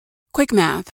Quick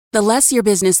math. The less your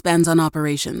business spends on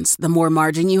operations, the more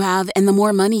margin you have and the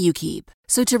more money you keep.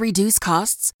 So to reduce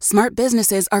costs, smart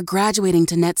businesses are graduating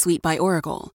to NetSuite by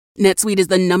Oracle. NetSuite is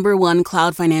the #1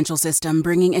 cloud financial system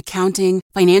bringing accounting,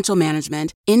 financial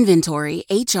management, inventory,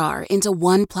 HR into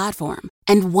one platform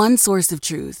and one source of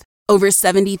truth. Over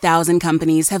 70,000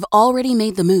 companies have already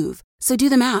made the move. So do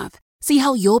the math. See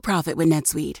how you'll profit with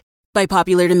NetSuite. By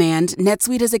popular demand,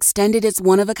 NetSuite has extended its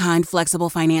one-of-a-kind flexible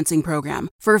financing program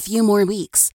for a few more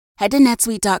weeks. Head to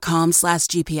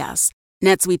netsuite.com/GPS.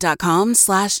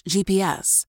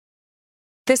 netsuite.com/GPS.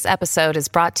 This episode is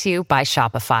brought to you by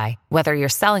Shopify. Whether you're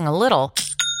selling a little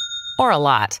or a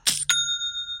lot,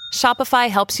 Shopify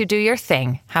helps you do your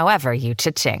thing, however you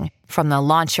cha-ching. From the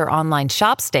launch your online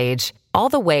shop stage, all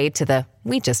the way to the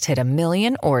we just hit 1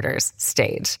 million orders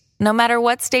stage. No matter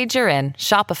what stage you're in,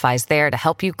 Shopify's there to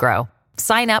help you grow.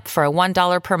 Sign up for a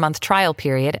 $1 per month trial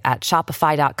period at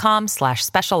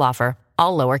shopify.com/special offer,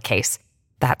 all lowercase.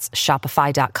 That's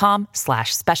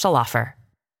shopify.com/special offer.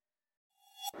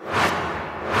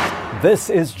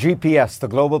 This is GPS, the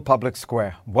Global Public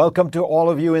Square. Welcome to all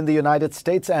of you in the United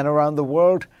States and around the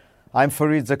world. I'm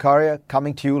Fareed Zakaria,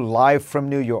 coming to you live from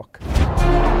New York.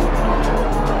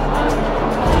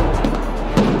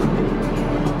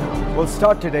 We'll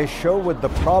start today's show with the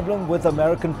problem with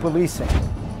American policing.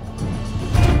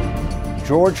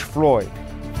 George Floyd,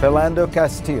 Philando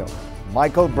Castile,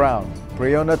 Michael Brown,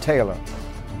 Breonna Taylor,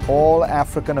 all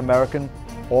African American,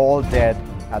 all dead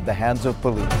at the hands of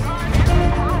police.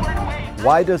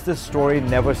 Why does this story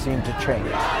never seem to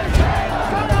change?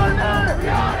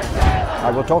 I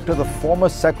will talk to the former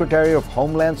Secretary of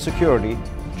Homeland Security,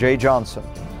 Jay Johnson.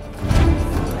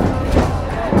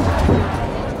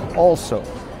 Also,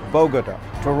 Bogota,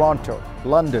 Toronto,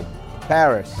 London,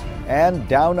 Paris, and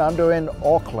down under in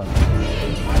Auckland.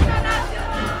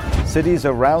 Cities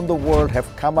around the world have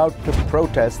come out to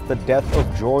protest the death of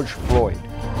George Floyd.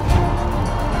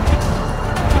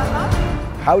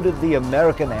 How did the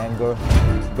American anger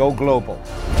go global?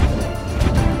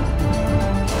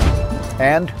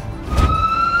 And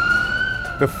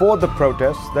before the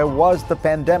protests, there was the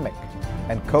pandemic,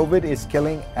 and COVID is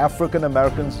killing African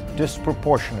Americans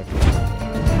disproportionately.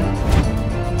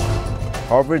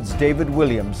 Harvard's David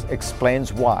Williams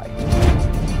explains why.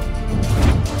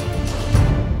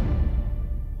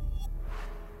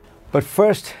 But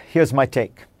first, here's my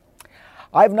take.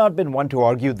 I've not been one to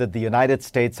argue that the United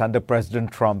States under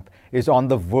President Trump is on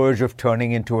the verge of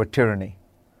turning into a tyranny.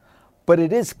 But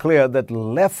it is clear that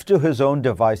left to his own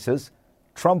devices,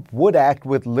 Trump would act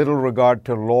with little regard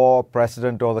to law,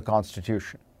 precedent, or the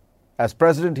Constitution. As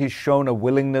president, he's shown a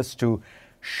willingness to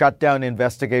shut down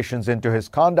investigations into his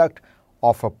conduct,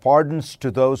 offer pardons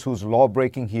to those whose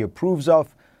lawbreaking he approves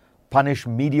of, punish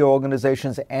media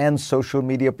organizations and social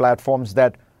media platforms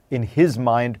that, in his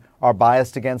mind, are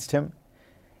biased against him.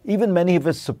 Even many of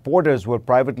his supporters will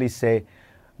privately say,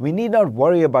 we need not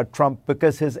worry about Trump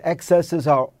because his excesses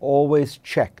are always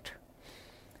checked.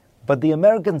 But the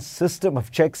American system of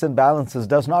checks and balances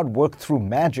does not work through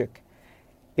magic.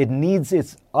 It needs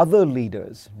its other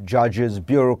leaders, judges,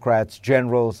 bureaucrats,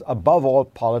 generals, above all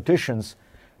politicians,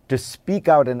 to speak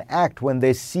out and act when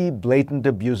they see blatant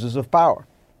abuses of power.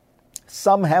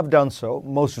 Some have done so,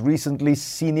 most recently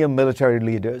senior military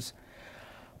leaders.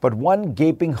 But one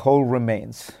gaping hole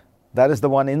remains. That is the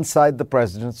one inside the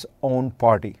president's own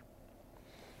party.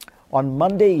 On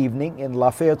Monday evening in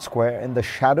Lafayette Square, in the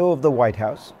shadow of the White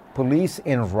House, police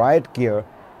in riot gear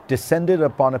descended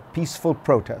upon a peaceful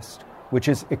protest, which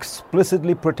is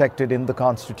explicitly protected in the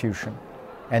Constitution,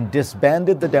 and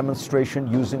disbanded the demonstration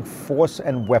using force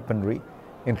and weaponry,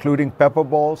 including pepper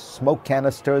balls, smoke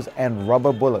canisters, and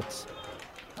rubber bullets.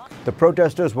 The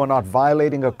protesters were not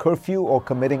violating a curfew or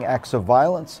committing acts of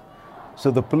violence,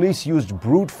 so the police used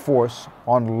brute force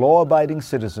on law-abiding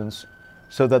citizens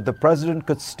so that the president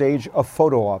could stage a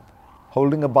photo op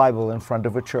holding a Bible in front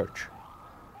of a church.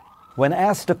 When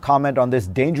asked to comment on this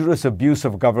dangerous abuse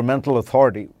of governmental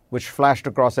authority, which flashed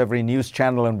across every news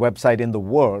channel and website in the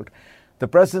world, the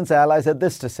president's allies had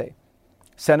this to say.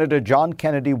 Senator John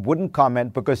Kennedy wouldn't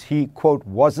comment because he, quote,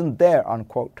 wasn't there,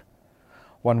 unquote.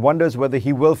 One wonders whether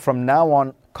he will from now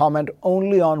on comment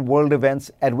only on world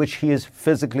events at which he is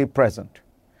physically present.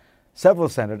 Several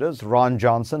senators, Ron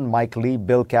Johnson, Mike Lee,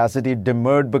 Bill Cassidy,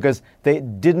 demurred because they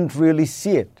didn't really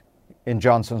see it, in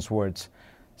Johnson's words.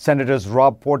 Senators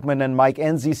Rob Portman and Mike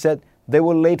Enzi said they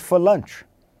were late for lunch.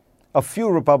 A few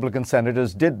Republican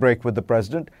senators did break with the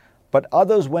president, but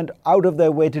others went out of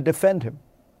their way to defend him.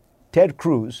 Ted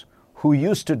Cruz, who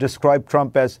used to describe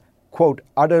Trump as, quote,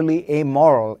 utterly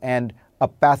amoral and a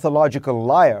pathological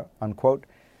liar, unquote,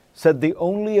 said the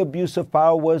only abuse of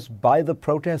power was by the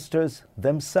protesters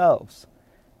themselves.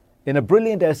 In a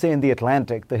brilliant essay in The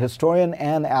Atlantic, the historian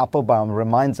Anne Applebaum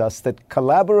reminds us that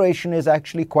collaboration is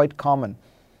actually quite common.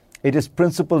 It is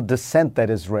principled dissent that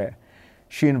is rare.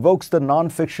 She invokes the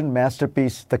non-fiction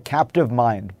masterpiece The Captive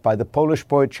Mind by the Polish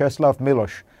poet Czesław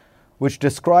Miłosz, which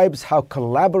describes how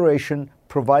collaboration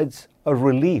provides a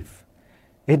relief.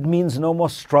 It means no more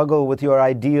struggle with your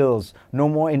ideals, no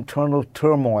more internal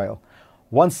turmoil.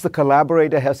 Once the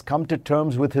collaborator has come to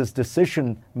terms with his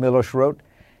decision, Miłosz wrote,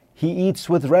 he eats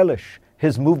with relish,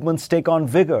 his movements take on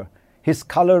vigor, his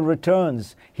color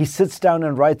returns, he sits down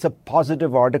and writes a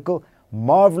positive article,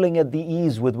 marveling at the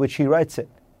ease with which he writes it.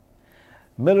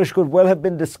 Miłosz could well have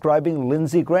been describing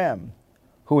Lindsey Graham,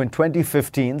 who in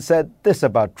 2015 said this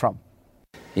about Trump.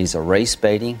 He's a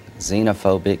race-baiting,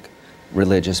 xenophobic,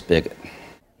 religious bigot.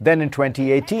 Then in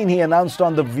 2018, he announced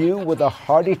on The View with a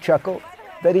hearty chuckle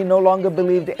that he no longer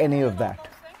believed any of that.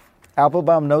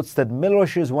 Applebaum notes that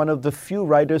Miłosz is one of the few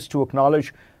writers to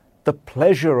acknowledge the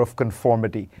pleasure of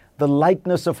conformity, the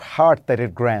lightness of heart that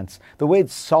it grants, the way it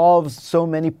solves so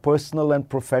many personal and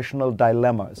professional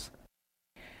dilemmas.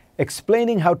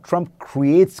 Explaining how Trump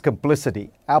creates complicity,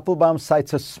 Applebaum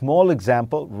cites a small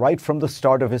example right from the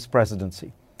start of his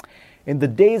presidency. In the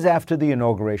days after the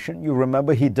inauguration, you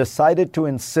remember he decided to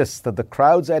insist that the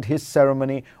crowds at his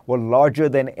ceremony were larger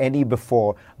than any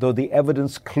before, though the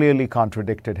evidence clearly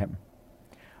contradicted him.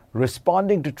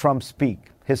 Responding to Trump's speech,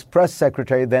 his press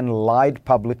secretary then lied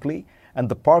publicly, and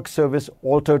the Park Service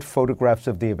altered photographs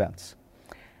of the events.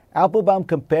 Applebaum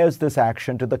compares this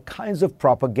action to the kinds of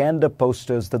propaganda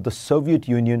posters that the Soviet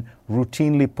Union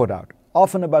routinely put out,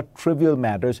 often about trivial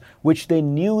matters which they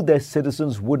knew their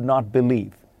citizens would not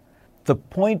believe. The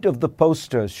point of the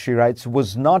posters, she writes,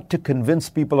 was not to convince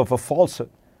people of a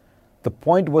falsehood. The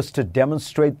point was to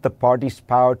demonstrate the party's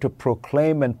power to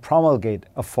proclaim and promulgate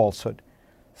a falsehood.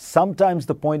 Sometimes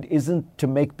the point isn't to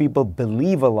make people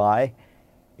believe a lie,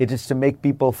 it is to make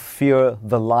people fear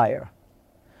the liar.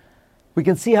 We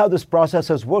can see how this process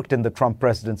has worked in the Trump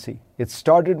presidency. It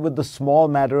started with the small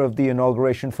matter of the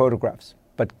inauguration photographs,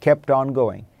 but kept on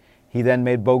going. He then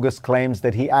made bogus claims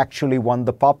that he actually won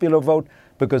the popular vote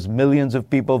because millions of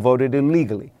people voted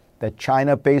illegally, that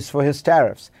China pays for his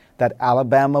tariffs, that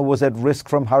Alabama was at risk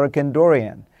from Hurricane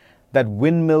Dorian, that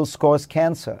windmills cause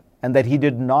cancer, and that he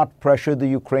did not pressure the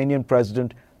Ukrainian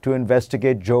president to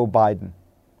investigate Joe Biden.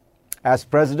 As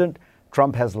president,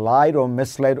 Trump has lied or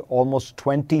misled almost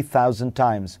 20,000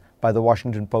 times by the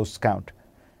Washington Post's count.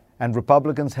 And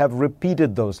Republicans have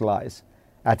repeated those lies,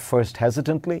 at first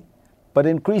hesitantly, but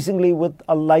increasingly with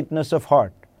a lightness of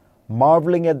heart,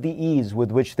 marveling at the ease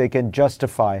with which they can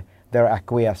justify their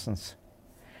acquiescence.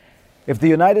 If the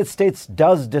United States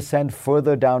does descend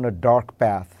further down a dark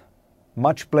path,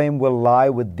 much blame will lie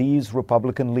with these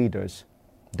Republican leaders,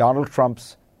 Donald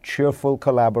Trump's cheerful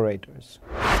collaborators.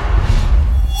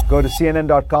 Go to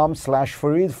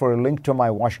cnn.com/Fareed for a link to my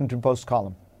Washington Post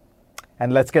column.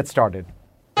 And let's get started.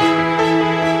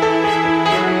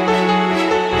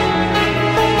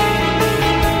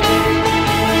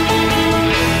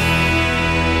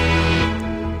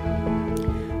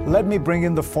 Let me bring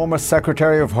in the former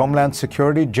Secretary of Homeland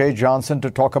Security, Jeh Johnson,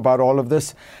 to talk about all of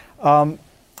this.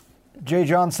 Jeh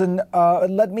Johnson,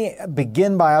 let me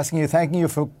begin by thanking you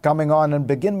for coming on, and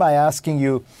begin by asking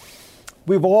you,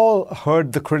 we've all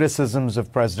heard the criticisms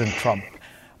of President Trump.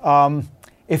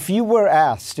 If he were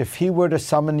to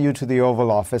summon you to the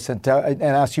Oval Office and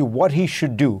ask you what he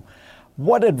should do,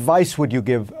 what advice would you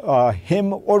give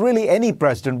him, or really any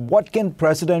president? What can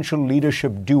presidential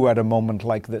leadership do at a moment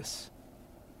like this?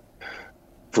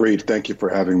 Fareed, thank you for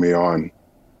having me on.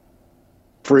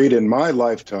 Fareed, in my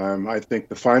lifetime, I think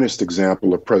the finest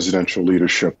example of presidential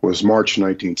leadership was March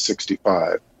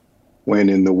 1965, when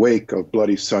in the wake of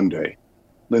Bloody Sunday,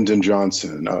 Lyndon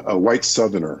Johnson, a white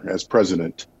Southerner as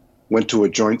president, went to a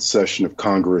joint session of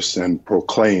Congress and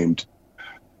proclaimed,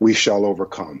 "We shall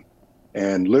overcome,"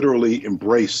 and literally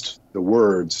embraced the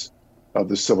words of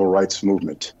the civil rights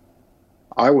movement.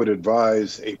 I would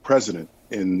advise a president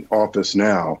in office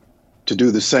now to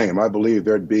do the same. I believe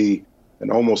there'd be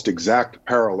an almost exact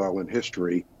parallel in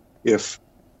history if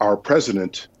our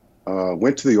president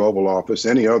went to the Oval Office,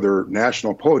 any other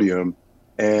national podium,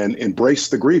 and embraced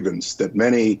the grievance that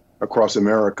many across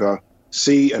America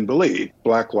see and believe: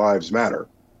 Black Lives Matter.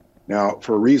 Now,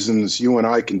 for reasons you and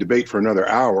I can debate for another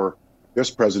hour,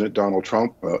 this president, Donald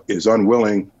Trump, is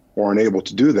unwilling or unable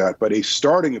to do that. But a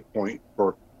starting point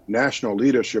for national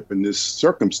leadership in this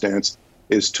circumstance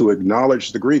is to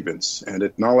acknowledge the grievance and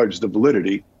acknowledge the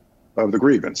validity of the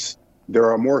grievance. There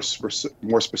are more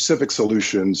specific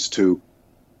solutions to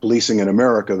policing in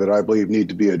America that I believe need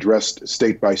to be addressed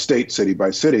state by state, city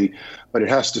by city, but it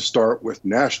has to start with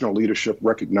national leadership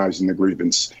recognizing the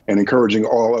grievance and encouraging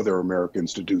all other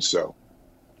Americans to do so.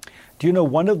 Do you know,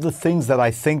 one of the things that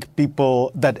I think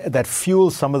people, that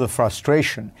fuels some of the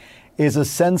frustration is a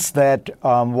sense that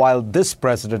while this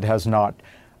president has not,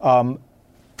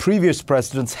 previous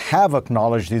presidents have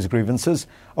acknowledged these grievances.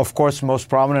 Of course, most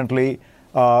prominently,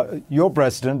 your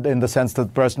president, in the sense that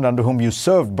the president under whom you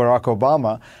served, Barack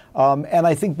Obama. And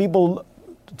I think people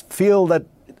feel that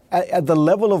at the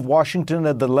level of Washington,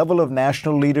 at the level of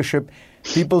national leadership,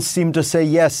 people seem to say,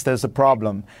 yes, there's a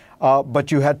problem.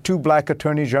 But you had two black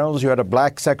attorney generals, you had a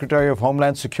black secretary of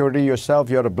Homeland Security yourself,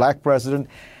 you had a black president.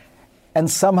 And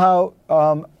somehow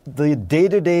the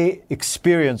day-to-day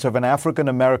experience of an African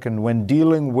American when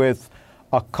dealing with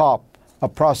a cop, a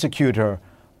prosecutor,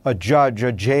 a judge,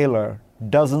 a jailer,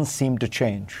 doesn't seem to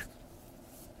change.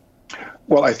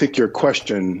 Well, I think your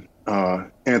question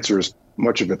answers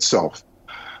much of itself.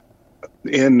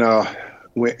 In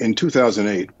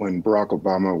 2008, when Barack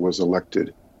Obama was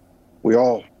elected, we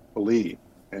all believed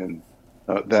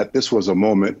that this was a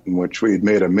moment in which we had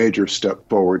made a major step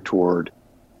forward toward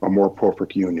a more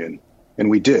perfect union, and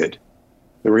we did.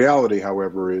 The reality,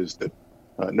 however, is that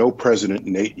no president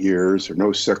in 8 years or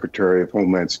no secretary of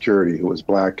Homeland Security who was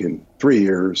black in 3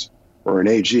 years or an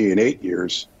AG in 8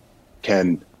 years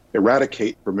can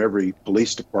eradicate from every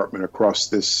police department across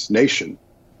this nation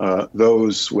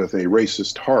those with a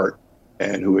racist heart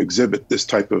and who exhibit this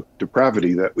type of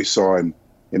depravity that we saw in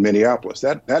Minneapolis.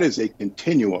 That is a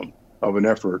continuum of an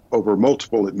effort over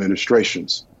multiple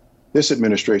administrations. This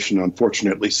administration,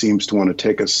 unfortunately, seems to want to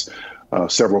take us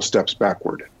several steps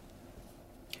backward.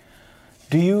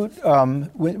 Do you,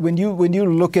 when you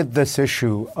look at this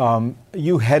issue,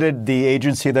 you headed the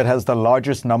agency that has the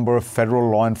largest number of federal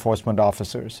law enforcement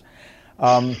officers.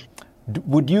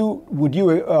 Would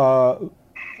you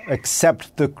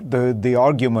accept the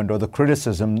argument or the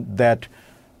criticism that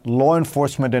law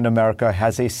enforcement in America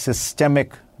has a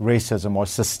systemic racism or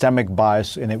systemic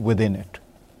bias within it?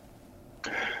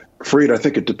 Freed, I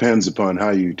think it depends upon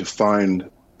how you define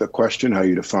the question, how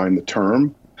you define the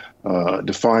term.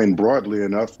 Defined broadly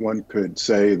enough, one could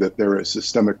say that there is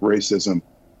systemic racism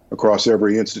across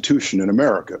every institution in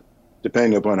America,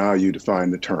 depending upon how you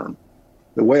define the term.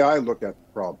 The way I look at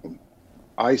the problem,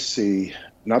 I see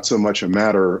not so much a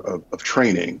matter of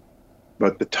training,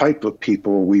 but the type of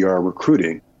people we are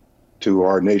recruiting to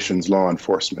our nation's law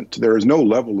enforcement. There is no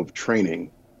level of training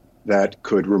that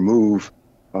could remove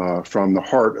from the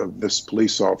heart of this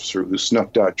police officer who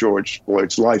snuffed out George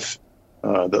Floyd's life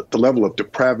the level of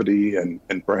depravity and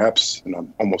perhaps, and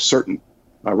I'm almost certain,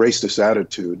 racist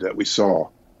attitude that we saw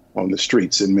on the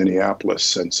streets in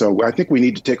Minneapolis. And so I think we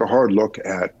need to take a hard look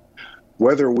at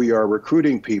whether we are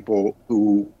recruiting people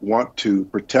who want to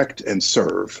protect and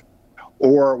serve,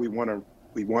 or we want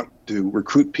to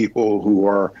recruit people who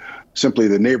are simply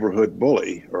the neighborhood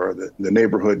bully or the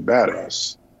neighborhood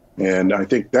badass. And I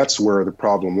think that's where the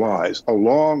problem lies,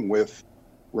 along with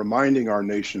reminding our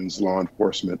nation's law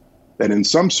enforcement that in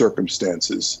some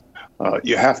circumstances,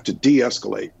 you have to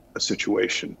de-escalate a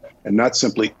situation and not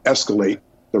simply escalate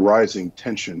the rising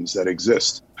tensions that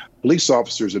exist. Police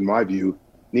officers, in my view,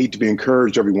 need to be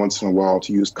encouraged every once in a while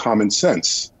to use common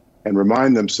sense and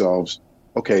remind themselves,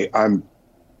 okay,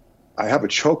 I have a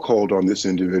chokehold on this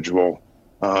individual,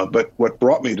 but what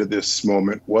brought me to this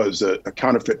moment was a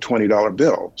counterfeit $20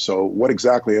 bill. So what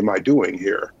exactly am I doing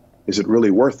here? Is it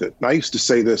really worth it? And I used to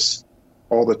say this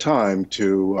all the time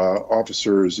to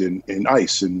officers in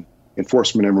ICE, in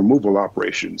enforcement and removal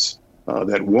operations,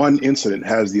 that one incident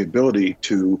has the ability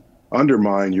to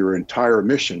undermine your entire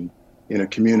mission in a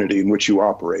community in which you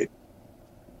operate.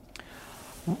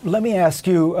 Let me ask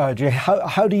you, Jay,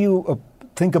 how do you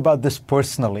think about this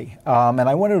personally? And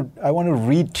I want to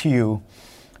read to you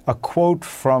a quote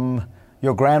from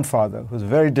your grandfather, who's a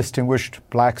very distinguished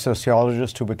black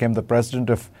sociologist who became the president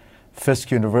of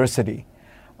Fisk University.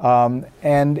 And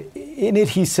in it,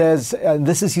 he says,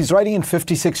 he's writing in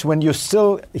 56 when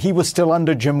he was still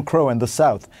under Jim Crow in the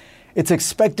South. It's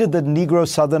expected that Negro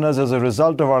Southerners, as a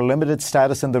result of our limited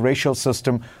status in the racial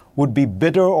system, would be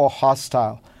bitter or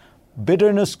hostile.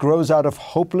 Bitterness grows out of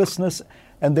hopelessness,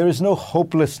 and there is no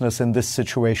hopelessness in this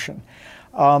situation.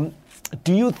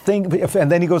 Do you think,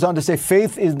 and then he goes on to say,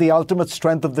 faith is the ultimate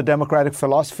strength of the democratic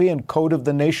philosophy and code of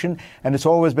the nation, and it's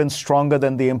always been stronger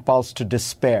than the impulse to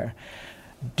despair.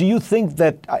 Do you think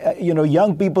that,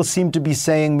 young people seem to be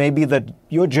saying maybe that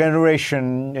your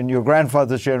generation and your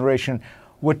grandfather's generation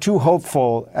were too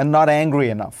hopeful and not angry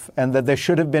enough, and that there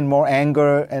should have been more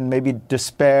anger and maybe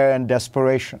despair and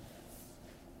desperation?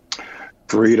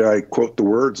 Fareed, I quote the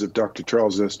words of Dr.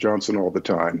 Charles S. Johnson all the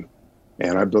time,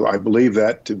 and I believe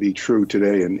that to be true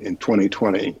today in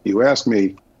 2020. You ask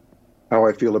me how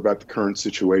I feel about the current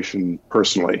situation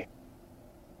personally.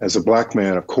 As a black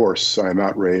man, of course, I am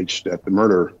outraged at the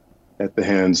murder at the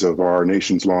hands of our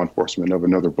nation's law enforcement of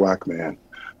another black man.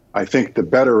 I think the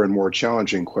better and more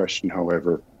challenging question,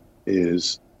 however,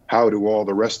 is how do all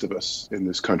the rest of us in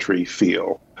this country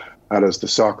feel? How does the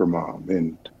soccer mom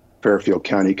in Fairfield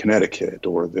County, Connecticut,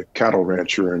 or the cattle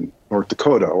rancher in North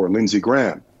Dakota, or Lindsey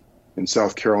Graham in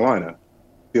South Carolina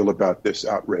feel about this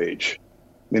outrage?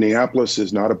 Minneapolis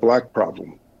is not a black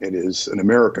problem. It is an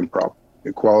American problem.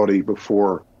 Equality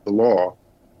before the law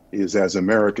is as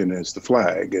American as the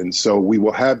flag. And so we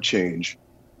will have change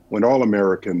when all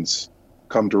Americans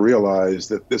come to realize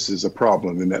that this is a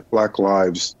problem and that black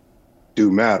lives do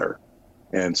matter.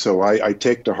 And so I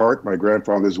take to heart my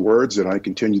grandfather's words, and I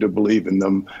continue to believe in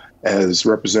them as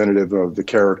representative of the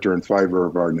character and fiber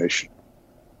of our nation.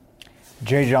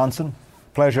 Jay Johnson,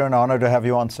 pleasure and honor to have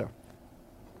you on, sir.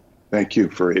 Thank you,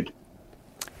 Fareed.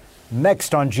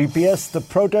 Next on GPS, the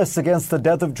protests against the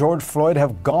death of George Floyd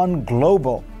have gone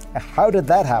global. How did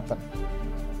that happen?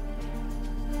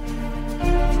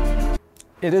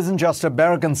 It isn't just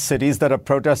American cities that are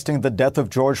protesting the death of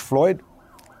George Floyd.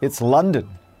 It's London,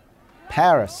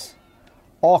 Paris,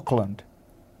 Auckland,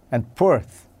 and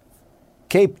Perth,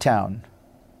 Cape Town,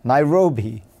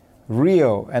 Nairobi,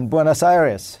 Rio, and Buenos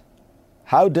Aires.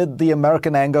 How did the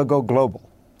American anger go global?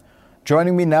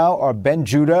 Joining me now are Ben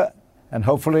Judah and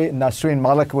hopefully Nasreen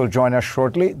Malik will join us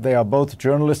shortly. They are both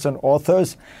journalists and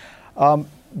authors.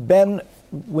 Ben,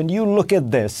 when you look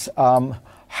at this,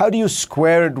 how do you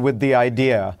square it with the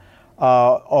idea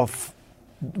of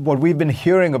what we've been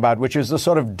hearing about, which is the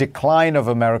sort of decline of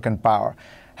American power?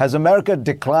 Has America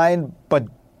declined, but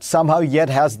somehow yet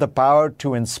has the power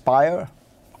to inspire?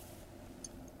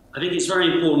 I think it's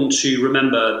very important to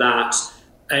remember that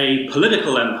a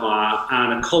political empire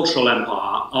and a cultural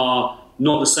empire are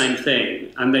not the same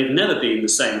thing, and they've never been the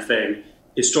same thing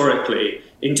historically.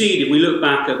 Indeed, if we look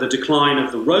back at the decline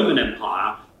of the Roman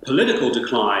Empire, political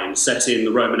decline set in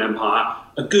the Roman Empire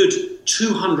a good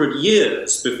 200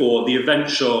 years before the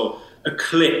eventual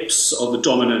eclipse of the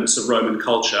dominance of Roman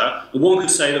culture. And one could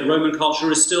say that Roman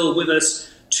culture is still with us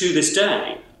to this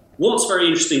day. What's very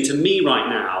interesting to me right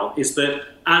now is that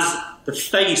as the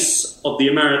face of the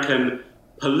American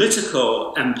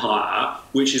political empire,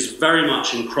 which is very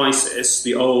much in crisis,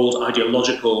 the old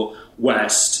ideological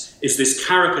West, is this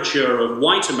caricature of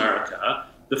white America.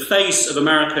 The face of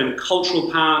American cultural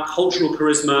power, cultural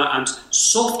charisma, and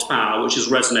soft power, which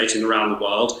is resonating around the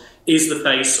world, is the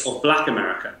face of black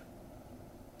America.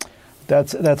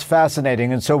 That's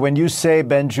fascinating. And so when you say,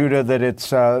 Ben Judah, that it's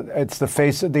the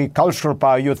face of the cultural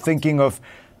power, you're thinking of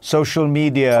social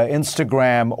media,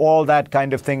 Instagram, all that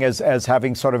kind of thing as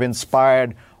having sort of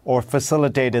inspired or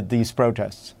facilitated these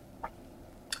protests?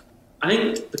 I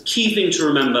think the key thing to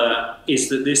remember is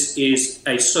that this is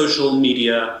a social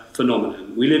media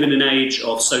phenomenon. We live in an age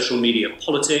of social media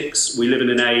politics. We live in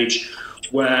an age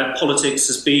where politics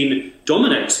has been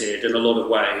dominated in a lot of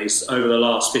ways over the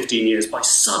last 15 years by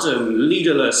sudden,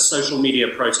 leaderless social media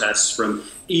protests from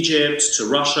Egypt to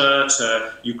Russia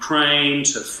to Ukraine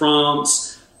to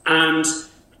France. And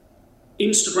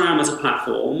Instagram as a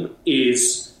platform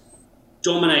is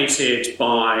dominated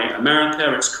by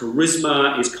America. Its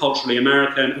charisma is culturally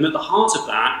American. And at the heart of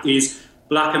that is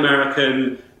black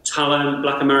American talent,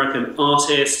 black American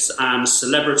artists and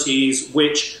celebrities,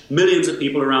 which millions of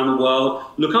people around the world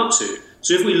look up to.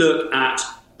 So if we look at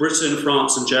Britain,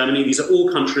 France and Germany, these are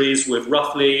all countries with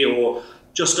roughly or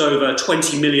just over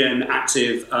 20 million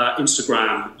active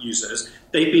Instagram users.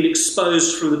 They've been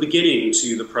exposed from the beginning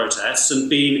to the protests and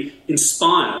been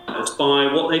inspired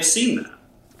by what they've seen there.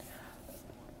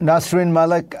 Nasreen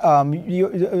Malik,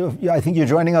 I think you're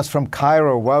joining us from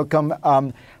Cairo. Welcome.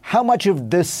 How much of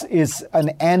this is an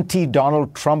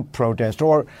anti-Donald Trump protest,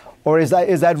 or is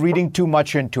that reading too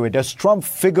much into it? Does Trump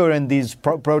figure in these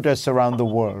protests around the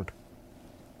world?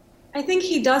 I think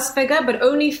he does figure, but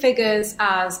only figures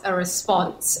as a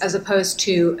response as opposed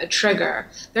to a trigger.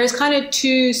 There's kind of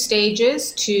two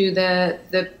stages to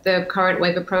the current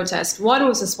wave of protest. One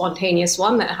was a spontaneous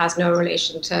one that has no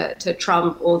relation to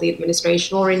Trump or the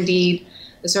administration, or indeed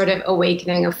the sort of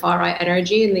awakening of far-right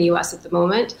energy in the US at the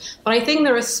moment. But I think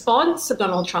the response of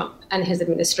Donald Trump and his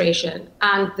administration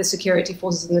and the security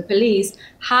forces and the police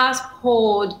has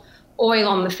poured oil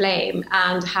on the flame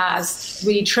and has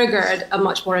really triggered a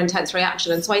much more intense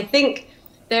reaction. And so I think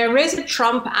there is a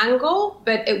Trump angle,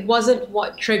 but it wasn't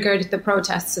what triggered the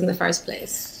protests in the first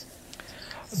place.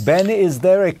 Ben, is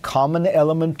there a common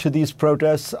element to these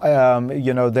protests? Are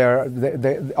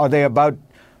they about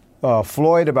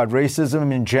Floyd, about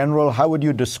racism in general? How would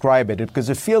you describe it? Because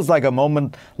it feels like a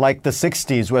moment like the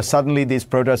 60s where suddenly these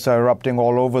protests are erupting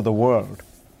all over the world.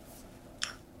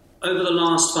 Over the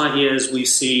last 5 years, we've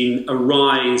seen a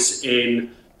rise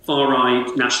in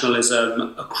far-right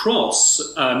nationalism across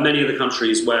many of the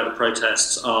countries where the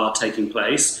protests are taking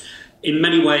place. In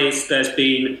many ways, there's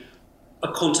been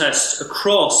a contest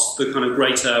across the kind of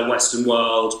greater Western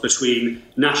world between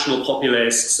national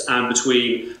populists and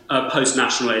between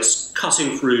post-nationalists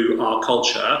cutting through our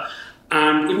culture.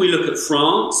 And if we look at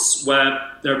France, where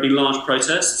there have been large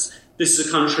protests, this is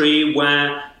a country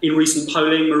where, in recent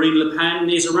polling, Marine Le Pen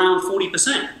is around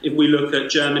 40%. If we look at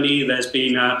Germany, there's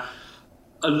been a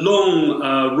long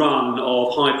run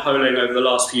of high polling over the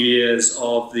last few years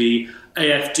of the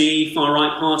AfD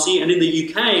far-right party. And in the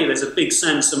UK, there's a big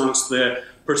sense amongst the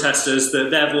protesters that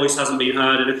their voice hasn't been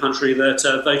heard in a country that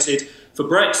voted for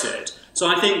Brexit. So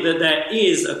I think that there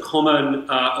is a common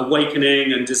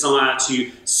awakening and desire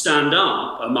to stand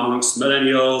up amongst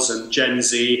millennials and Gen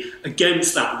Z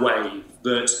against that wave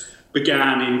that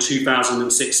began in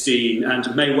 2016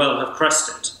 and may well have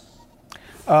crested.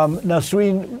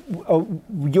 Nasreen,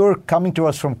 you're coming to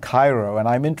us from Cairo, and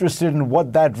I'm interested in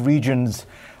what that region's,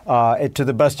 to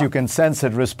the best you can sense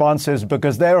it, response is,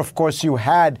 because there, of course, you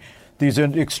had these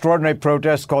extraordinary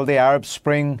protests called the Arab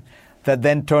Spring that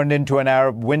then turned into an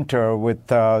Arab winter with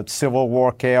civil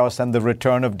war chaos and the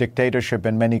return of dictatorship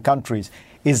in many countries.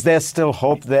 Is there still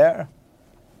hope there?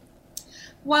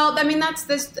 Well, I mean,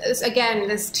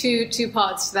 there's two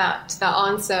parts to that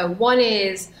answer. One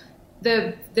is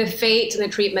the fate and the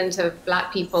treatment of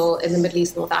Black people in the Middle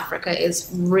East, North Africa is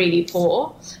really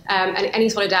poor. And any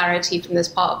solidarity from this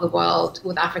part of the world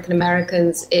with African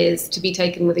Americans is to be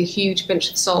taken with a huge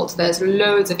pinch of salt. There's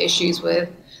loads of issues with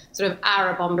sort of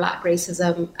Arab on Black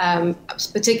racism,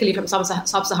 particularly from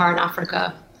sub-Saharan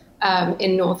Africa,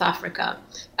 in North Africa.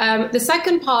 The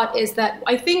second part is that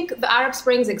I think the Arab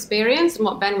Springs experience and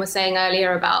what Ben was saying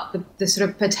earlier about the sort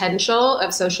of potential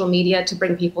of social media to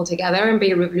bring people together and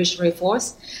be a revolutionary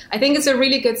force, I think it's a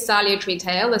really good salutary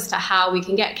tale as to how we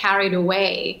can get carried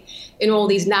away in all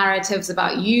these narratives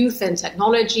about youth and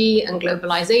technology and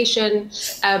globalization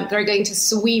that are going to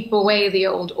sweep away the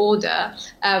old order.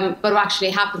 But what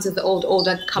actually happens is the old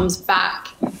order comes back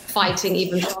fighting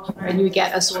even stronger and you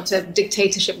get a sort of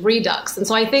dictatorship redux. And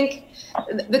so I think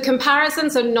the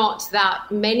comparisons are not that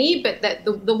many, but that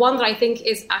the one that I think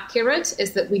is accurate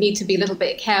is that we need to be a little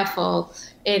bit careful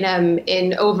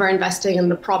in over-investing in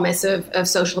the promise of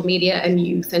social media and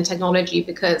youth and technology,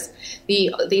 because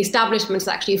the establishment is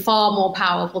actually far more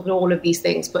powerful than all of these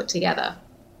things put together.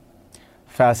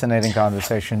 Fascinating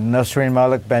conversation. Nasreen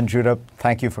Malik, Ben Judah,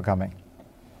 thank you for coming.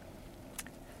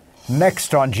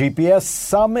 Next on GPS,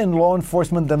 some in law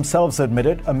enforcement themselves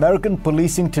admitted American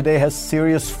policing today has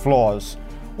serious flaws.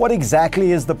 What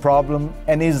exactly is the problem,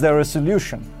 and is there a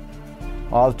solution?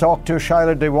 I'll talk to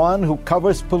Shaila Dewan, who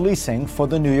covers policing for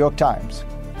the New York Times.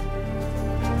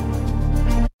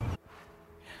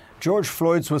 George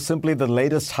Floyd's was simply the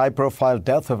latest high-profile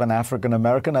death of an African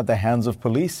American at the hands of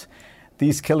police.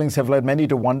 These killings have led many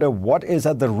to wonder what is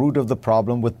at the root of the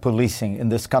problem with policing in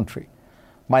this country.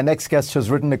 My next guest has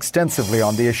written extensively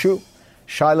on the issue.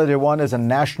 Shaila Dewan is a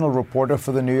national reporter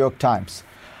for the New York Times.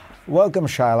 Welcome,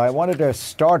 Shaila. I wanted to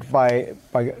start by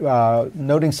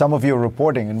noting some of your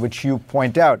reporting in which you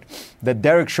point out that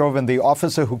Derek Chauvin, the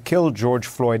officer who killed George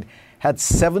Floyd, had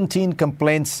 17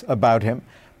 complaints about him,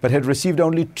 but had received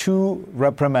only 2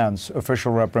 reprimands,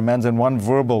 official reprimands, and 1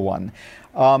 verbal one.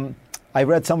 I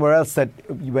read somewhere else that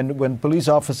when police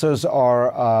officers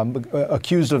are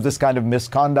accused of this kind of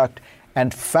misconduct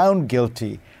and found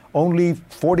guilty, only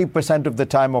 40% of the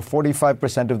time or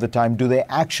 45% of the time do they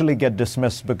actually get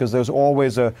dismissed, because there's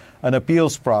always an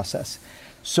appeals process.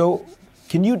 So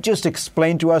can you just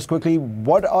explain to us quickly,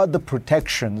 what are the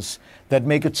protections that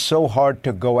make it so hard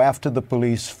to go after the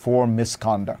police for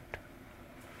misconduct?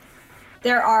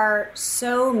 There are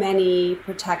so many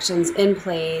protections in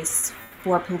place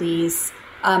for police.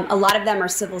 A lot of them are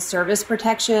civil service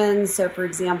protections. So, for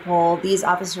example, these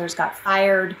officers got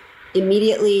fired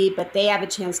immediately, but they have a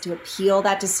chance to appeal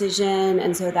that decision.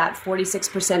 And so that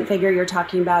 46% figure you're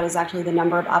talking about is actually the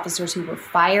number of officers who were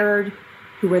fired,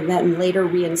 who were then later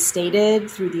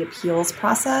reinstated through the appeals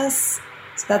process.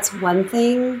 So that's one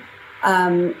thing.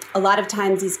 A lot of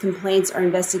times these complaints are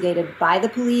investigated by the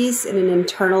police in an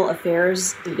internal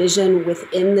affairs division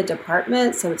within the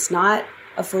department. So it's not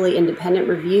a fully independent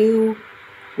review.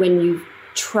 When you've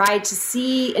tried to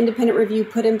see independent review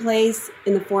put in place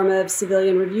in the form of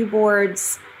civilian review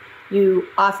boards, you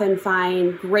often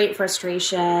find great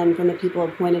frustration from the people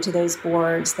appointed to those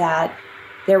boards that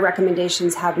their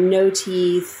recommendations have no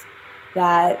teeth,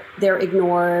 that they're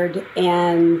ignored,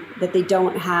 and that they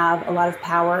don't have a lot of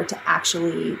power to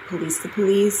actually police the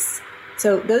police.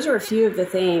 So those are a few of the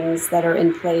things that are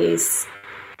in place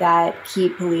that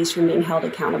keep police from being held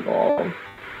accountable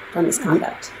for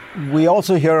misconduct. We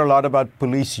also hear a lot about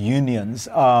police unions,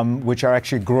 which are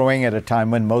actually growing at a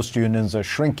time when most unions are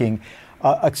shrinking.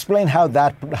 Explain how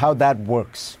that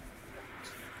works.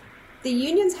 The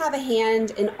unions have a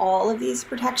hand in all of these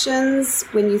protections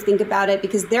when you think about it,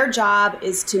 because their job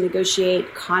is to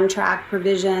negotiate contract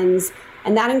provisions,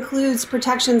 and that includes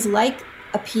protections like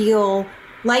appeal,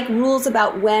 like rules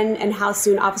about when and how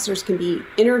soon officers can be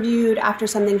interviewed after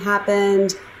something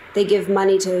happened. They give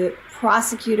money to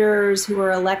prosecutors who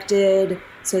are elected,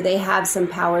 so they have some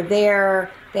power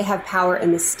there. They have power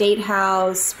in the state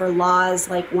house for laws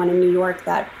like one in New York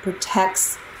that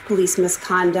protects police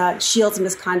misconduct, shields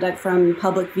misconduct from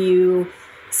public view.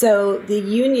 So the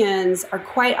unions are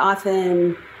quite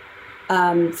often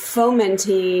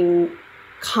fomenting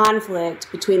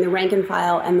conflict between the rank and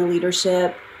file and the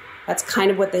leadership. That's kind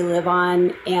of what they live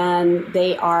on, and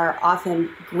they are often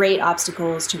great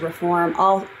obstacles to reform,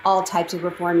 all types of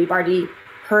reform. You've already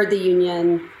heard the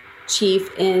union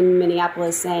chief in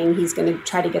Minneapolis saying he's going to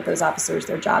try to get those officers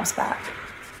their jobs back.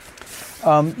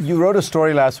 You wrote a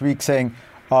story last week saying,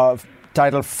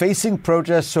 titled, "Facing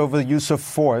Protests Over the Use of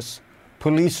Force,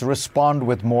 Police Respond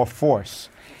with More Force."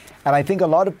 And I think a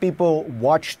lot of people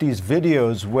watch these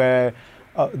videos where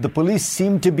the police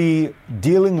seem to be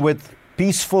dealing with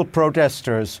peaceful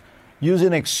protesters using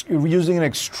an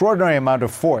extraordinary amount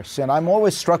of force. And I'm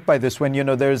always struck by this when,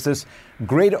 there's this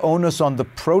great onus on the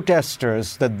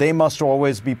protesters that they must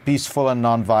always be peaceful and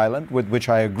nonviolent, with which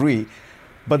I agree.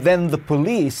 But then the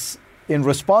police, in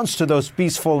response to those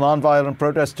peaceful, nonviolent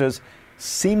protesters,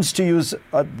 seems to use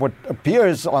what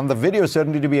appears on the video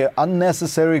certainly to be an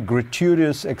unnecessary,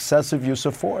 gratuitous, excessive use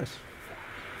of force.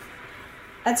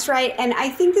 That's right. And I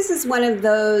think this is one of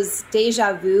those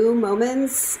deja vu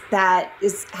moments that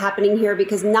is happening here,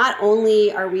 because not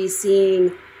only are we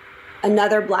seeing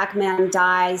another Black man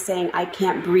die saying, "I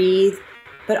can't breathe,"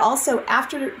 but also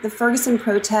after the Ferguson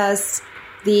protests,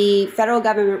 the federal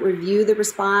government reviewed the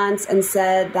response and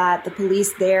said that the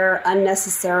police there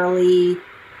unnecessarily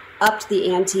upped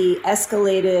the ante,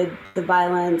 escalated the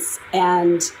violence,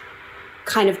 and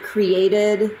kind of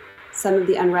created some of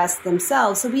the unrest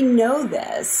themselves. So we know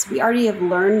this. We already have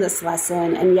learned this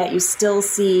lesson, and yet you still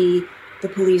see the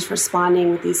police responding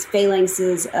with these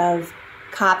phalanxes of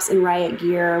cops in riot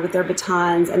gear with their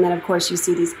batons. And then, of course, you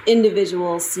see these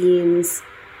individual scenes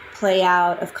play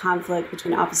out of conflict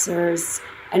between officers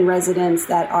and residents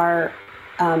that are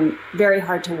very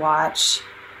hard to watch.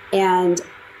 And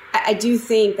I do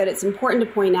think that it's important to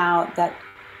point out that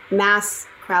mass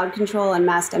crowd control and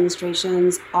mass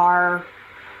demonstrations are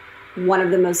one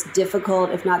of the most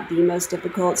difficult, if not the most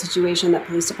difficult situation that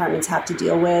police departments have to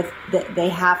deal with. That they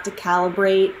have to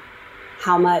calibrate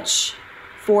how much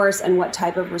force and what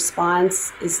type of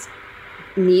response is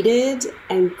needed,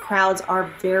 and crowds are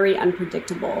very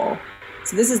unpredictable.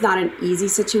 So this is not an easy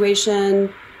situation,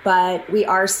 but we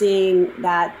are seeing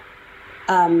that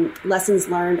lessons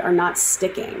learned are not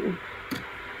sticking.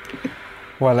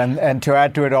 Well, and to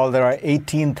add to it all, there are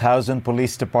 18,000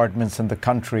 police departments in the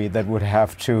country that would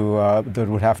have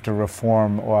to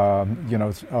reform,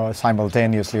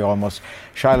 simultaneously almost.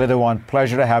 Shaila Dewan,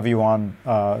 pleasure to have you on.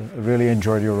 Really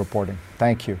enjoyed your reporting.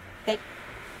 Thank you.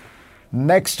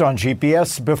 Next on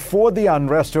GPS, before the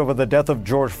unrest over the death of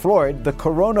George Floyd, the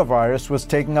coronavirus was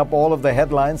taking up all of the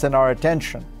headlines and our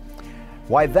attention.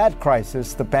 Why that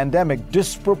crisis, the pandemic,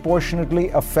 disproportionately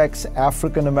affects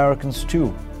African Americans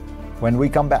too. When we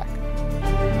come back.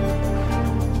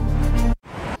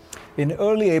 In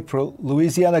early April,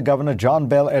 Louisiana Governor John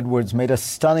Bel Edwards made a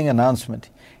stunning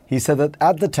announcement. He said that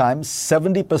at the time,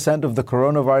 70% of the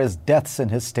coronavirus deaths in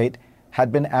his state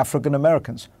had been African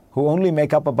Americans, who only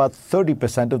make up about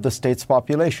 30% of the state's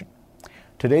population.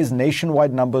 Today's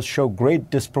nationwide numbers show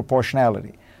great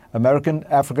disproportionality.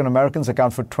 African Americans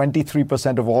account for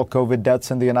 23% of all COVID deaths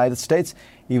in the United States,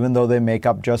 even though they make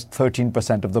up just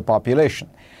 13% of the population.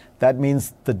 That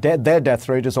means their death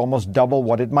rate is almost double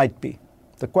what it might be.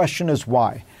 The question is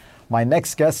why? My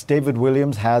next guest, David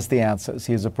Williams, has the answers.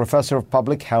 He is a professor of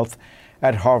public health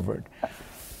at Harvard.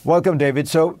 Welcome, David.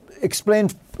 So explain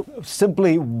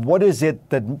simply, what is it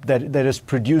that is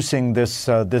producing this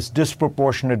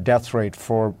disproportionate death rate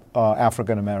for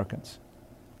African Americans?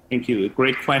 Thank you.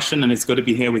 Great question, and it's good to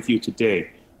be here with you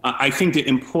today. I think the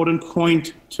important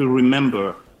point to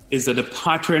remember is that the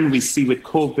pattern we see with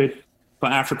COVID for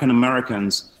African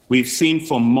Americans, we've seen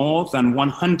for more than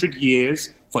 100 years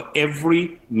for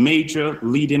every major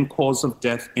leading cause of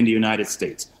death in the United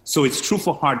States. So it's true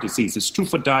for heart disease, it's true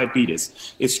for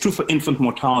diabetes, it's true for infant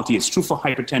mortality, it's true for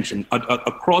hypertension.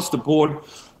 Across the board,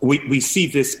 we see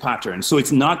this pattern. So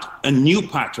it's not a new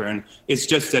pattern, it's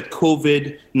just that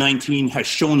COVID-19 has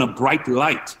shown a bright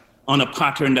light on a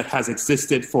pattern that has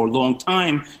existed for a long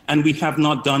time, and we have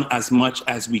not done as much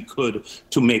as we could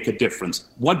to make a difference.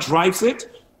 What drives it?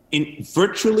 In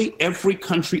virtually every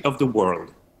country of the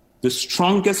world, the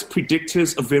strongest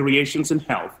predictors of variations in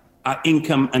health are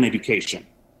income and education.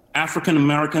 African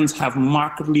Americans have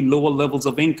markedly lower levels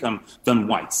of income than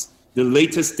whites. The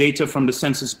latest data from the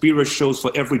Census Bureau shows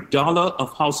for every dollar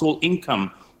of household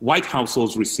income white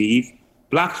households receive,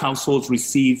 Black households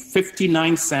receive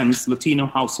 59 cents, Latino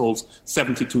households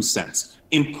 72 cents.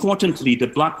 Importantly, the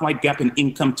Black-white gap in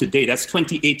income today, that's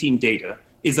 2018 data,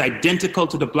 is identical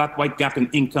to the Black-white gap in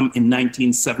income in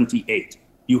 1978.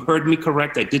 You heard me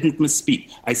correct, I didn't misspeak.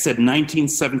 I said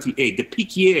 1978, the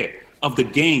peak year of the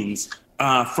gains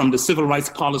from the civil rights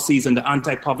policies and the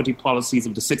anti-poverty policies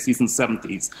of the 60s and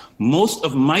 70s. Most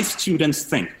of my students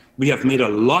think we have made a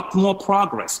lot more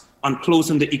progress on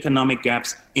closing the economic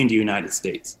gaps in the United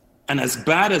States. And as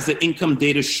bad as the income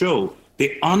data show,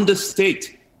 they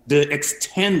understate the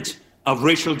extent of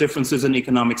racial differences in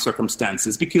economic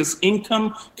circumstances, because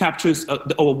income captures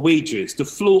our wages, the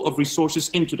flow of resources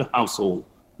into the household.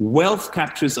 Wealth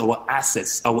captures our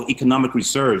assets, our economic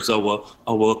reserves,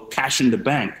 our cash in the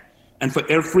bank. And for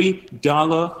every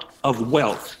dollar of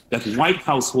wealth that white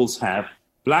households have,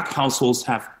 Black households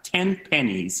have 10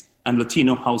 pennies and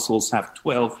Latino households have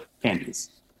 12 pennies.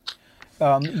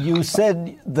 You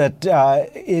said that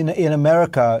in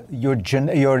America,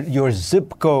 your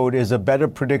zip code is a better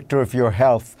predictor of your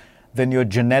health than your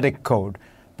genetic code,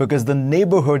 because the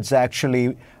neighborhoods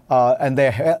actually and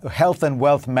their health and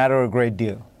wealth matter a great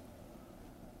deal.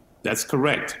 That's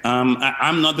correct.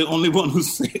 I'm not the only one who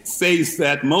says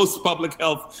that. Most public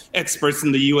health experts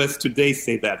in the U.S. today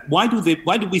say that. Why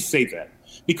do we say that?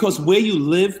 Because where you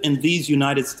live in these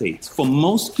United States, for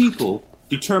most people,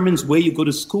 determines where you go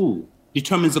to school,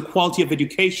 determines the quality of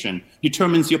education,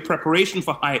 determines your preparation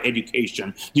for higher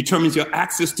education, determines your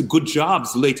access to good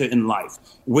jobs later in life.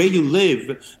 Where you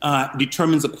live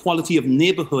determines the quality of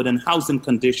neighborhood and housing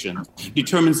conditions,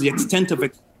 determines the extent of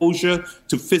exposure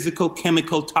to physical,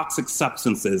 chemical, toxic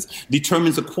substances,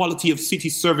 determines the quality of city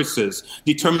services,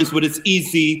 determines whether it's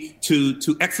easy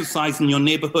to exercise in your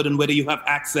neighborhood and whether you have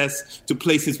access to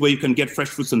places where you can get fresh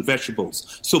fruits and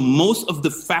vegetables. So most of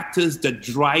the factors that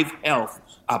drive health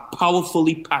are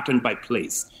powerfully patterned by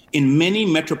place. In many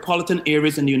metropolitan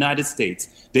areas in the United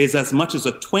States, there's as much as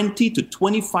a 20 to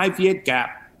 25-year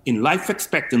gap in life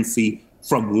expectancy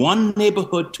from one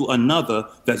neighborhood to another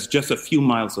that's just a few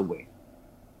miles away.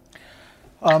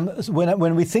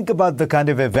 When we think about the kind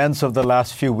of events of the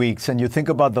last few weeks, and you think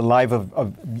about the life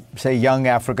of say, young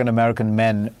African-American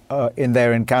men in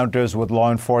their encounters with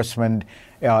law enforcement,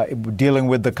 dealing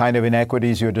with the kind of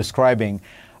inequities you're describing,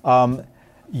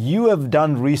 you have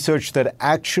done research that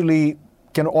actually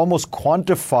can almost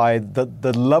quantify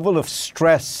the level of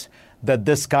stress that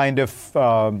this kind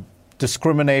of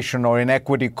discrimination or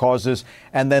inequity causes,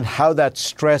 and then how that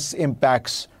stress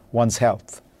impacts one's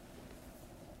health.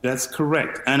 That's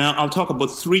correct. And I'll talk about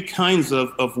three kinds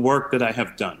of work that I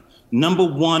have done. Number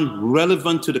one,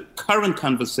 relevant to the current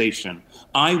conversation,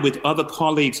 I, with other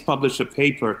colleagues, published a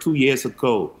paper 2 years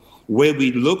ago where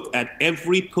we looked at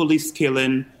every police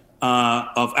killing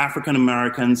of African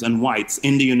Americans and whites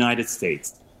in the United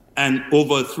States, and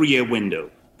over a 3-year window.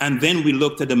 And then we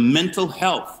looked at the mental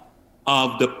health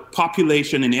of the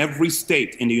population in every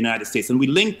state in the United States. And we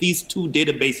linked these two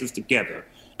databases together.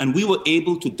 And we were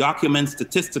able to document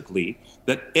statistically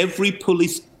that every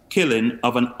police killing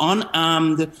of an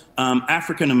unarmed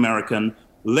African American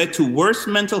led to worse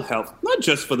mental health, not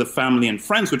just for the family and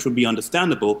friends, which would be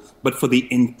understandable, but for the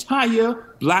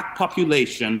entire Black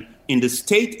population in the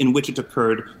state in which it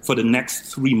occurred for the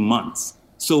next 3 months.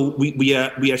 So we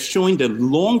are showing the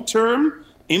long-term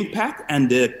impact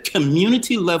and the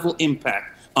community level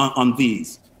impact on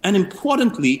these. And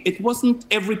importantly, it wasn't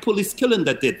every police killing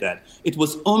that did that. It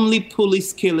was only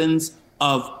police killings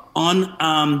of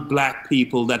unarmed Black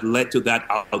people that led to that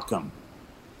outcome.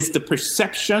 It's the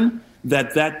perception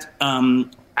that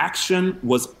action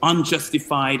was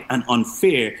unjustified and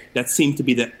unfair that seemed to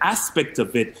be the aspect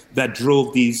of it that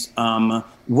drove these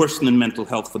worsening mental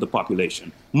health for the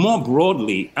population. More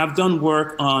broadly, I've done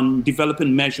work on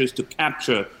developing measures to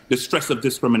capture the stress of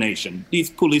discrimination.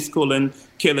 These police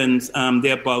killings,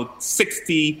 there are about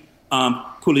 60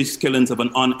 police killings of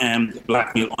an unarmed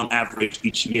black male on average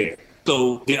each year.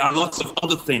 So there are lots of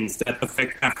other things that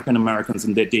affect African Americans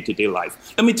in their day-to-day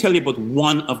life. Let me tell you about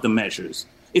one of the measures.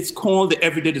 It's called the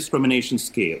Everyday Discrimination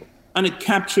Scale, and it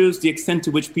captures the extent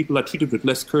to which people are treated with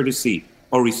less courtesy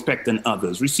or respect than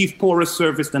others, receive poorer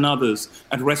service than others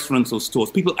at restaurants or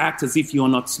stores. People act as if you're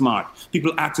not smart.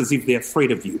 People act as if they're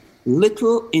afraid of you.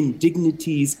 Little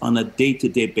indignities on a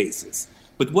day-to-day basis.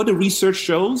 But what the research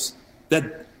shows,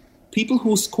 that people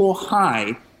who score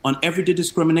high on everyday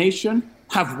discrimination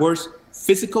have worse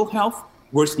physical health,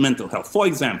 worse mental health. For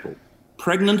example,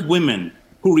 pregnant women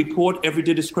who report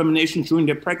everyday discrimination during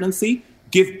their pregnancy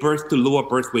give birth to lower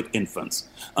birth weight infants.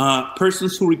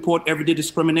 Persons who report everyday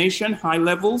discrimination, high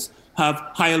levels, have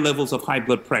higher levels of high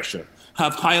blood pressure,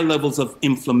 have higher levels of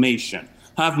inflammation,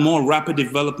 have more rapid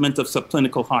development of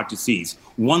subclinical heart disease.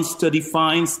 One study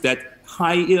finds that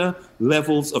higher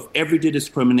levels of everyday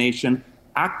discrimination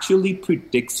actually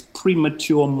predicts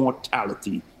premature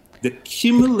mortality. The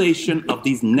accumulation of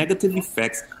these negative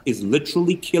effects is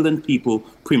literally killing people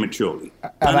prematurely.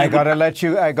 And I gotta let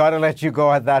you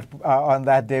go at that on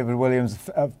that, David Williams.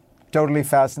 Totally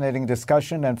fascinating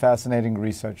discussion and fascinating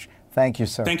research. Thank you,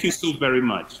 sir. Thank you so very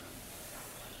much.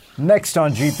 Next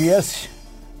on GPS,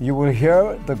 you will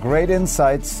hear the great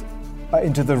insights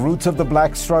into the roots of the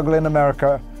black struggle in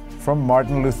America from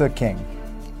Martin Luther King.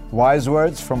 Wise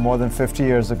words from more than 50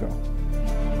 years ago.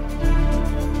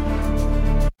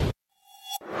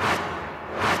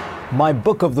 My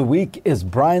book of the week is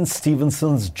Brian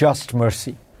Stevenson's Just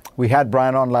Mercy. We had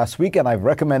Brian on last week, and I've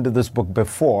recommended this book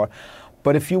before.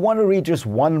 But if you want to read just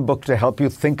one book to help you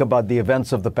think about the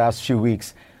events of the past few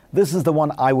weeks, this is the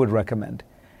one I would recommend.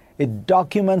 It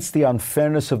documents the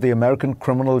unfairness of the American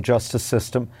criminal justice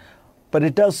system, but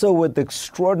it does so with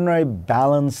extraordinary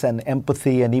balance and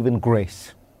empathy and even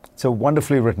grace. It's a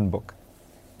wonderfully written book.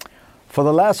 For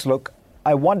the last look,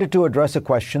 I wanted to address a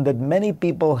question that many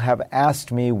people have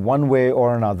asked me one way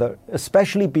or another,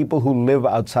 especially people who live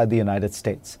outside the United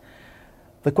States.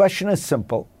 The question is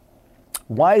simple.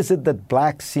 Why is it that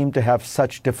blacks seem to have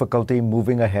such difficulty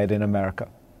moving ahead in America?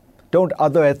 Don't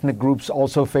other ethnic groups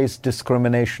also face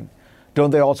discrimination? Don't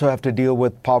they also have to deal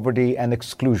with poverty and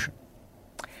exclusion?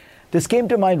 This came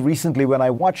to mind recently when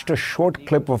I watched a short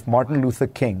clip of Martin Luther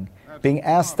King being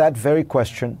asked that very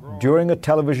question during a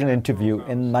television interview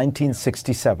in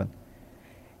 1967.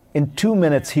 In 2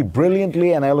 minutes, he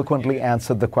brilliantly and eloquently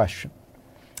answered the question.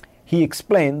 He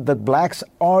explained that blacks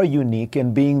are unique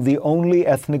in being the only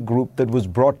ethnic group that was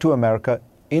brought to America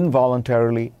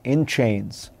involuntarily in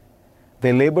chains.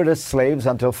 They labored as slaves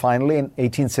until finally in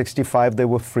 1865 they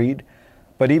were freed.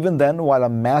 But even then, while a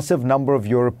massive number of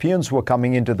Europeans were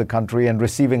coming into the country and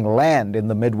receiving land in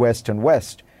the Midwest and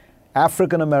West,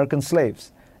 African-American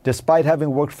slaves, despite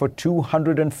having worked for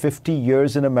 250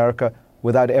 years in America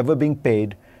without ever being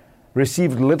paid,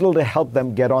 received little to help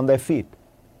them get on their feet.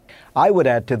 I would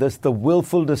add to this the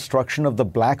willful destruction of the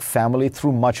black family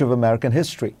through much of American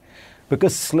history.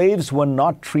 Because slaves were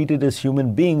not treated as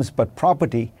human beings but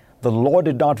property, the law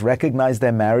did not recognize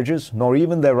their marriages nor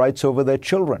even their rights over their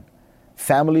children.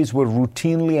 Families were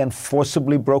routinely and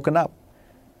forcibly broken up.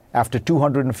 After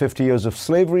 250 years of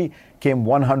slavery came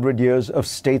 100 years of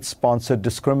state-sponsored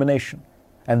discrimination,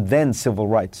 and then civil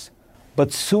rights.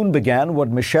 But soon began what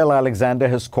Michelle Alexander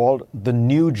has called the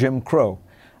new Jim Crow,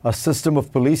 a system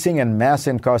of policing and mass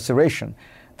incarceration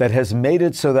that has made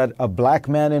it so that a black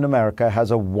man in America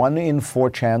has a 1 in 4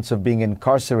 chance of being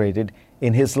incarcerated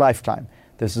in his lifetime.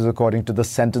 This is according to the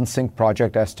Sentencing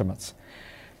Project estimates.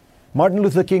 Martin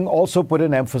Luther King also put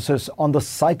an emphasis on the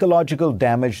psychological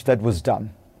damage that was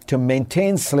done. To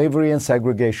maintain slavery and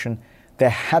segregation, there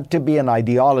had to be an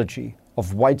ideology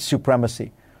of white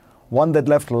supremacy, one that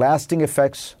left lasting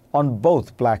effects on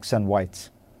both blacks and whites.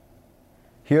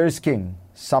 Here is King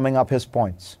summing up his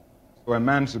points.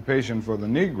 Emancipation for the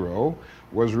Negro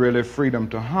was really freedom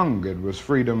to hunger. It was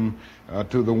freedom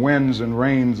to the winds and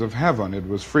rains of heaven. It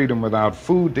was freedom without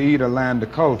food to eat or land to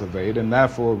cultivate, and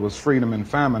therefore it was freedom and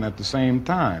famine at the same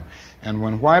time. And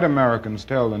when white Americans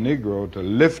tell the Negro to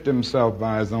lift himself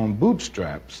by his own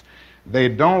bootstraps, they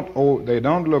don't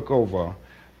look over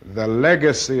the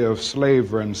legacy of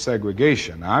slavery and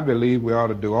segregation. I believe we ought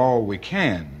to do all we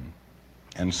can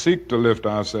and seek to lift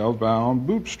ourselves by our own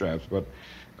bootstraps, but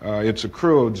it's a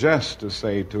cruel jest to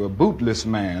say to a bootless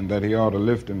man that he ought to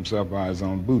lift himself by his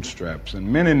own bootstraps.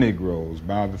 And many Negroes,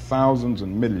 by the thousands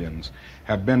and millions,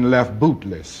 have been left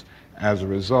bootless as a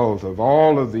result of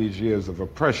all of these years of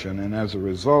oppression and as a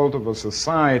result of a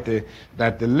society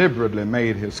that deliberately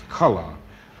made his color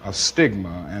a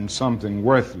stigma and something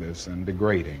worthless and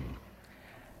degrading.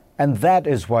 And that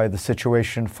is why the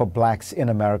situation for blacks in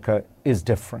America is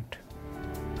different.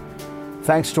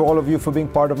 Thanks to all of you for being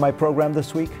part of my program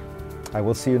this week. I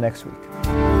will see you next week.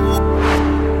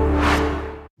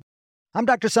 I'm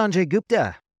Dr. Sanjay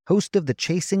Gupta, host of the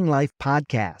Chasing Life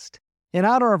podcast. In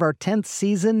honor of our 10th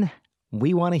season,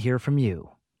 we want to hear from you.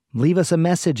 Leave us a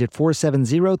message at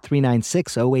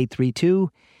 470-396-0832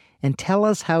 and tell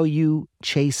us how you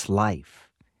chase life.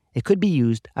 It could be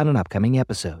used on an upcoming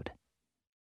episode.